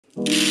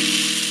Hello,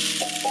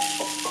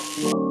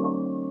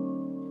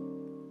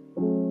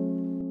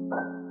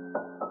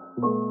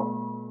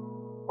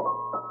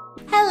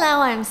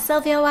 I'm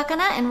Sylvia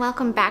Wakana and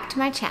welcome back to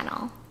my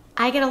channel.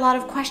 I get a lot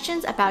of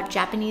questions about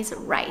Japanese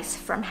rice,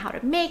 from how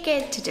to make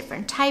it to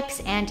different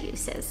types and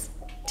uses.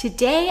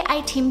 Today I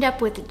teamed up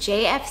with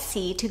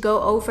JFC to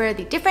go over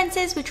the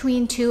differences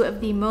between two of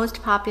the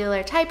most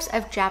popular types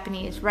of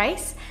Japanese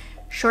rice,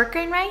 short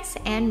grain rice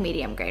and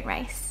medium grain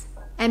rice.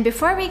 And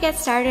before we get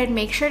started,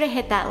 make sure to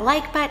hit that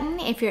like button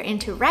if you're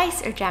into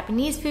rice or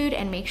Japanese food,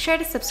 and make sure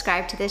to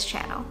subscribe to this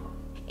channel.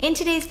 In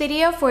today's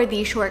video for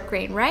the short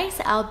grain rice,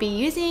 I'll be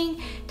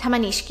using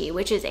tamanishiki,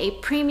 which is a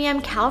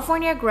premium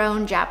California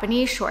grown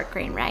Japanese short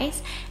grain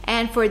rice.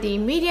 And for the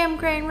medium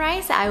grain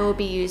rice, I will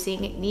be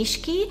using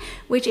nishiki,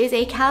 which is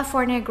a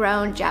California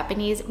grown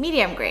Japanese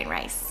medium grain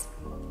rice.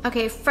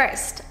 Okay,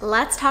 first,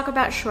 let's talk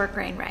about short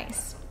grain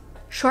rice.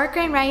 Short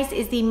grain rice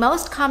is the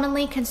most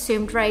commonly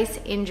consumed rice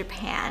in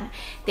Japan.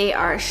 They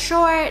are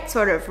short,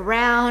 sort of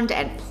round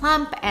and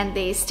plump, and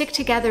they stick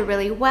together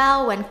really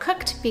well when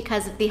cooked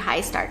because of the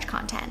high starch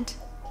content.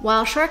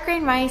 While short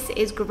grain rice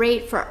is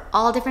great for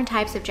all different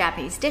types of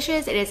Japanese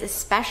dishes, it is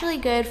especially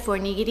good for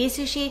nigiri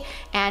sushi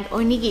and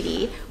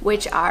onigiri,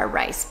 which are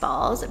rice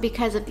balls,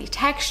 because of the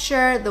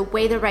texture, the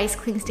way the rice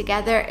clings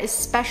together,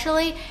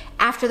 especially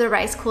after the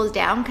rice cools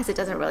down, because it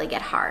doesn't really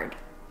get hard.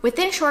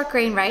 Within short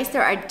grain rice,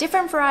 there are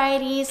different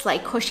varieties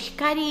like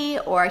koshihikari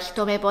or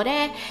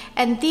hitomebore,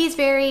 and these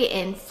vary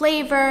in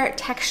flavor,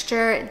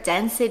 texture,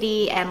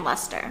 density, and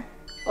luster.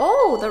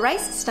 Oh, the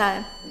rice is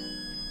done.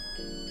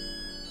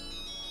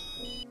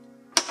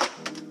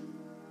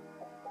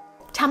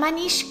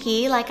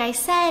 Tamanishiki, like I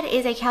said,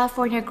 is a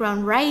California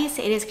grown rice.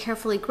 It is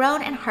carefully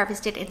grown and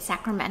harvested in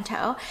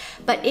Sacramento,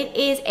 but it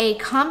is a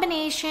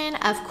combination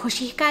of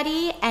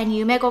koshihikari and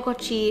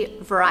yumegokochi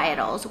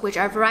varietals, which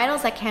are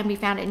varietals that can be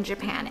found in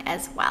Japan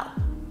as well.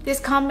 This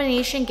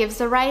combination gives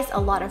the rice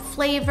a lot of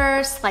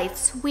flavor, slight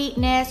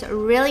sweetness,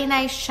 really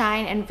nice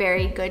shine, and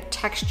very good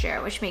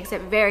texture, which makes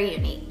it very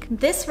unique.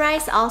 This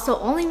rice also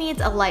only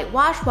needs a light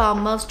wash, while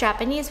most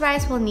Japanese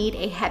rice will need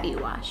a heavy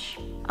wash.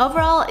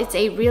 Overall, it's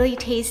a really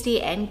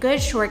tasty and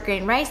good short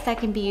grain rice that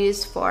can be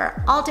used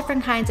for all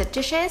different kinds of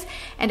dishes,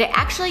 and I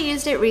actually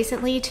used it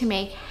recently to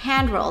make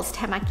hand rolls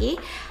temaki,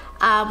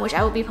 which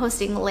I will be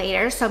posting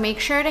later, so make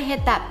sure to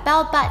hit that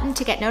bell button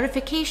to get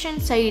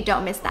notifications so you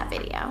don't miss that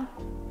video.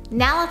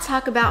 Now let's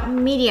talk about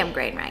medium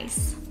grain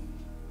rice.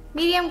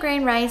 Medium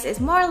grain rice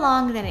is more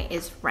long than it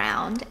is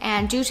round,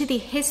 and due to the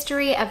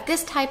history of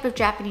this type of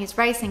Japanese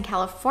rice in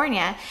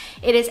California,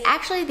 it is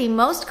actually the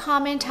most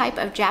common type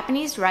of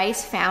Japanese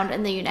rice found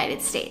in the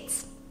United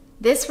States.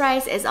 This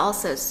rice is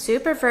also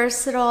super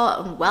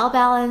versatile and well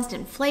balanced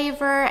in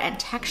flavor and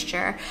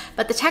texture,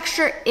 but the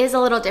texture is a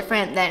little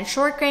different than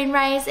short grain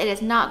rice. It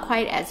is not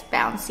quite as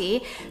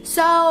bouncy,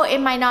 so it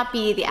might not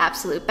be the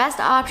absolute best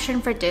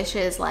option for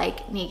dishes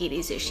like nigiri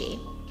sushi.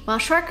 While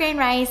short grain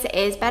rice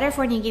is better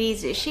for nigiri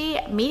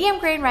sushi, medium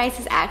grain rice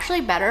is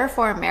actually better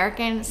for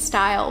American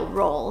style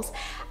rolls.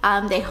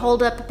 They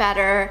hold up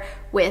better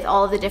with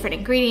all of the different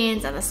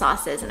ingredients and the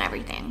sauces and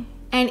everything.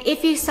 And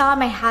if you saw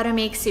my how to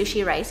make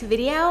sushi rice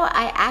video,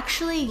 I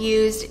actually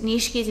used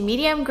Nishiki's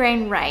medium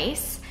grain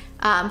rice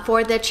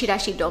for the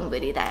chirashi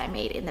donburi that I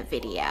made in the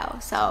video.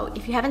 So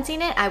if you haven't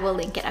seen it, I will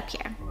link it up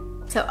here.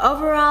 So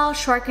overall,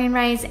 short grain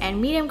rice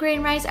and medium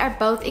grain rice are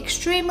both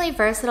extremely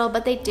versatile,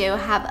 but they do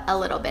have a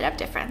little bit of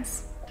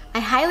difference. I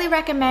highly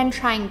recommend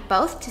trying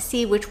both to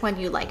see which one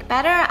you like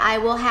better. I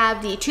will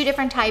have the two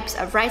different types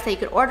of rice that you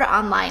could order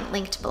online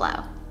linked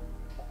below.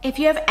 If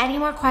you have any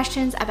more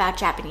questions about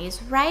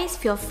Japanese rice,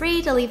 feel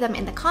free to leave them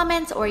in the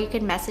comments, or you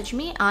can message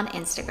me on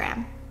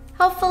Instagram.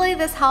 Hopefully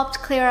this helped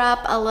clear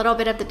up a little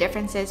bit of the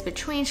differences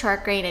between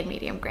short grain and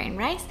medium grain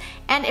rice.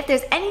 And if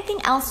there's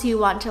anything else you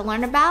want to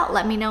learn about,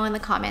 let me know in the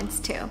comments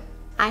too.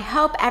 I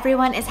hope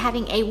everyone is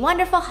having a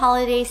wonderful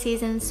holiday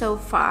season so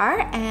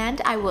far,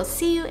 and I will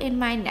see you in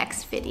my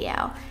next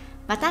video.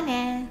 Mata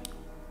ne!